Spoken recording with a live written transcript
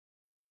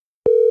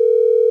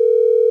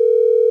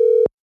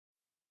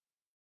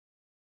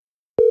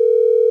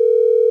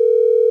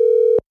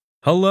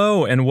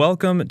Hello, and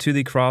welcome to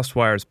the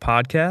Crosswires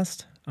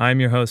podcast.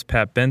 I'm your host,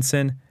 Pat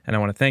Benson, and I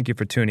want to thank you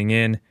for tuning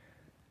in.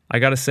 I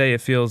got to say,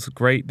 it feels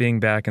great being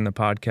back in the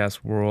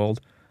podcast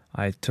world.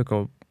 I took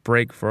a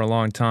break for a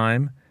long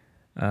time,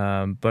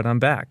 but I'm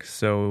back.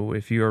 So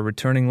if you're a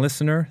returning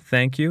listener,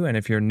 thank you. And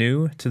if you're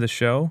new to the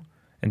show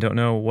and don't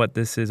know what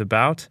this is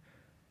about,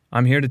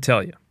 I'm here to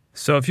tell you.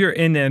 So if you're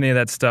into any of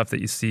that stuff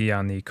that you see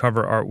on the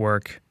cover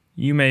artwork,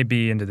 you may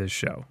be into this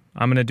show.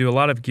 I'm going to do a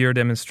lot of gear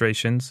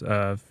demonstrations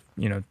of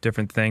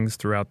different things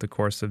throughout the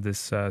course of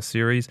this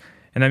series.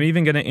 And I'm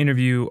even going to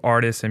interview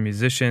artists and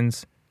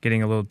musicians,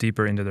 getting a little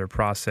deeper into their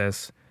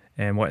process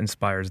and what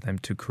inspires them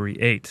to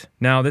create.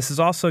 Now, this is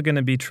also going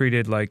to be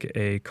treated like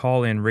a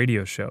call-in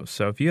radio show.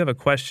 So if you have a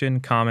question,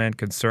 comment,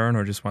 concern,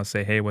 or just want to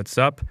say, hey, what's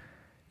up,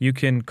 you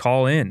can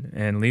call in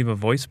and leave a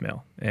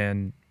voicemail,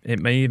 and it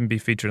may even be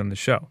featured on the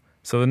show.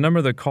 So the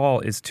number to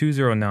call is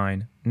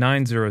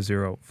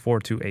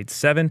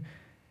 209-900-4287.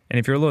 And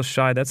if you're a little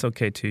shy, that's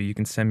okay too. You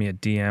can send me a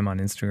DM on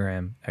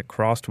Instagram at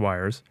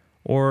crossedwires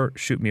or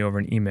shoot me over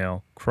an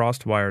email,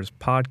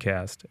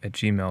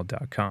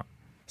 crossedwirespodcast@gmail.com.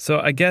 So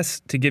I guess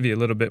to give you a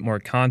little bit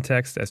more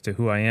context as to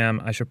who I am,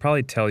 I should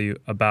probably tell you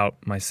about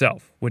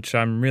myself, which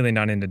I'm really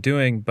not into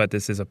doing, but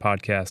this is a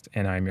podcast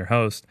and I'm your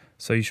host,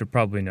 so you should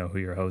probably know who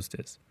your host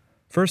is.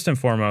 First and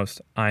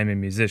foremost, I'm a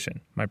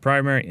musician. My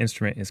primary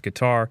instrument is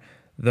guitar,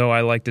 though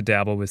I like to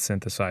dabble with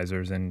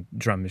synthesizers and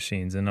drum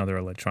machines and other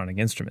electronic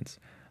instruments.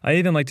 I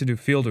even like to do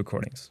field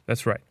recordings.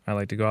 That's right. I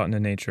like to go out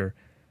into nature,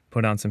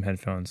 put on some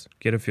headphones,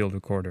 get a field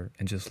recorder,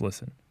 and just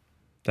listen.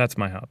 That's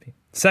my hobby.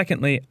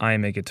 Secondly, I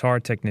am a guitar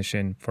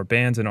technician for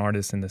bands and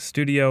artists in the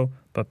studio,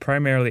 but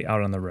primarily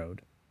out on the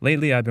road.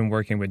 Lately, I've been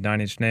working with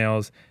Nine Inch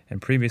Nails,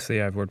 and previously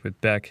I've worked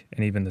with Beck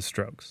and even The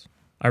Strokes.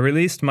 I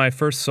released my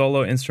first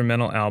solo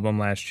instrumental album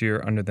last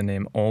year under the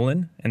name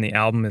Olin, and the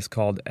album is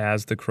called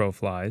As the Crow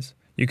Flies.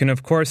 You can,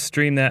 of course,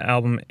 stream that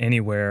album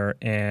anywhere,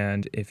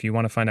 and if you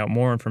want to find out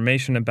more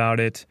information about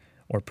it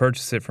or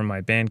purchase it from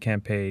my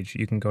Bandcamp page,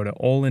 you can go to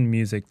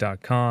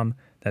olinmusic.com.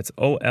 That's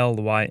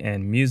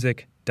OLYN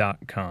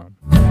music.com.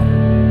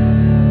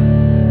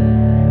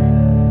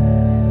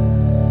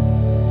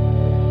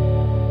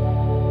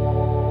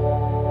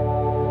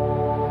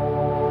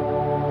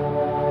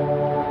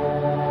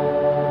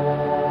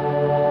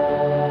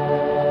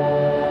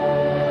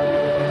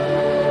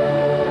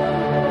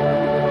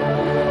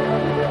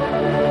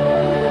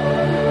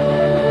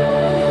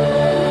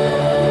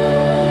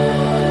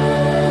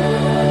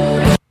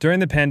 During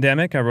the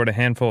pandemic, I wrote a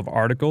handful of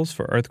articles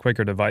for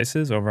Earthquaker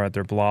Devices over at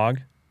their blog.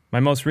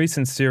 My most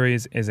recent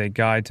series is a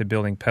guide to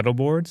building pedal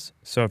boards,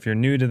 so if you're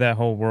new to that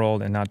whole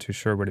world and not too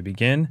sure where to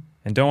begin,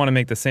 and don't want to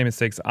make the same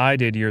mistakes I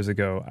did years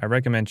ago, I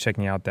recommend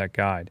checking out that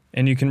guide.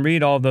 And you can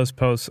read all of those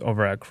posts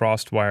over at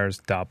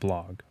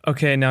crossedwires.blog.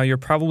 Okay, now you're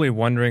probably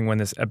wondering when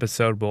this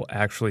episode will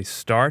actually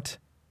start,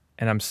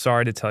 and I'm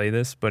sorry to tell you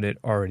this, but it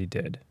already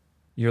did.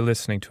 You're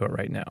listening to it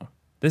right now.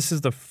 This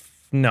is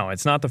No,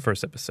 it's not the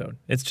first episode.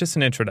 It's just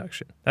an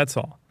introduction. That's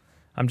all.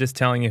 I'm just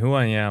telling you who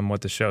I am, what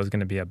the show is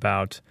going to be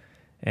about,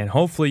 and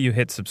hopefully you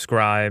hit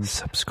subscribe,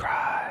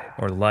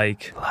 or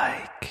like,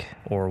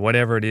 or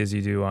whatever it is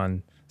you do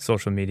on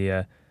social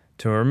media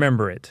to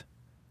remember it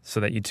so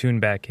that you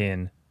tune back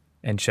in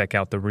and check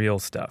out the real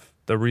stuff,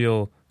 the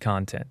real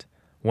content.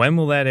 When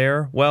will that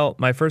air? Well,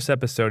 my first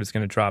episode is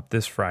going to drop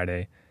this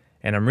Friday,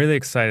 and I'm really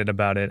excited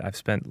about it. I've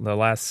spent the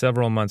last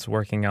several months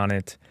working on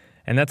it,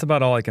 and that's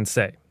about all I can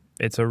say.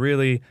 It's a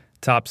really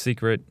top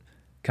secret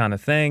kind of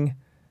thing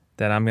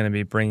that I'm going to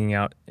be bringing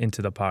out into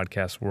the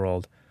podcast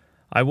world.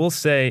 I will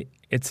say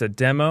it's a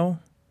demo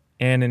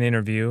and an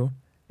interview,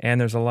 and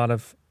there's a lot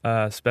of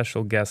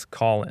special guest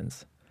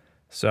call-ins.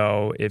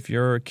 So if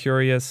you're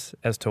curious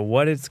as to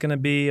what it's going to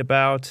be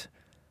about,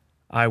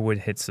 I would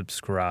hit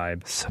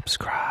subscribe.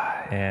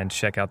 And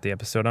check out the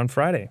episode on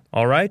Friday.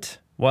 All right?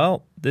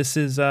 Well, this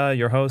is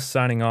your host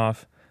signing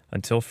off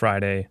until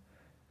Friday.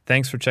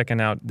 Thanks for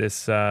checking out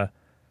this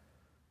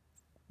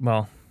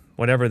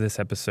whatever this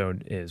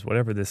episode is,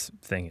 whatever this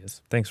thing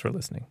is. Thanks for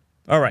listening.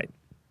 All right.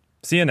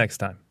 See you next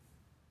time.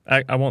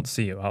 I won't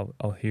see you.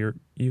 I'll hear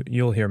you.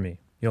 You'll hear me.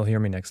 You'll hear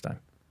me next time.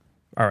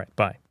 All right.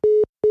 Bye.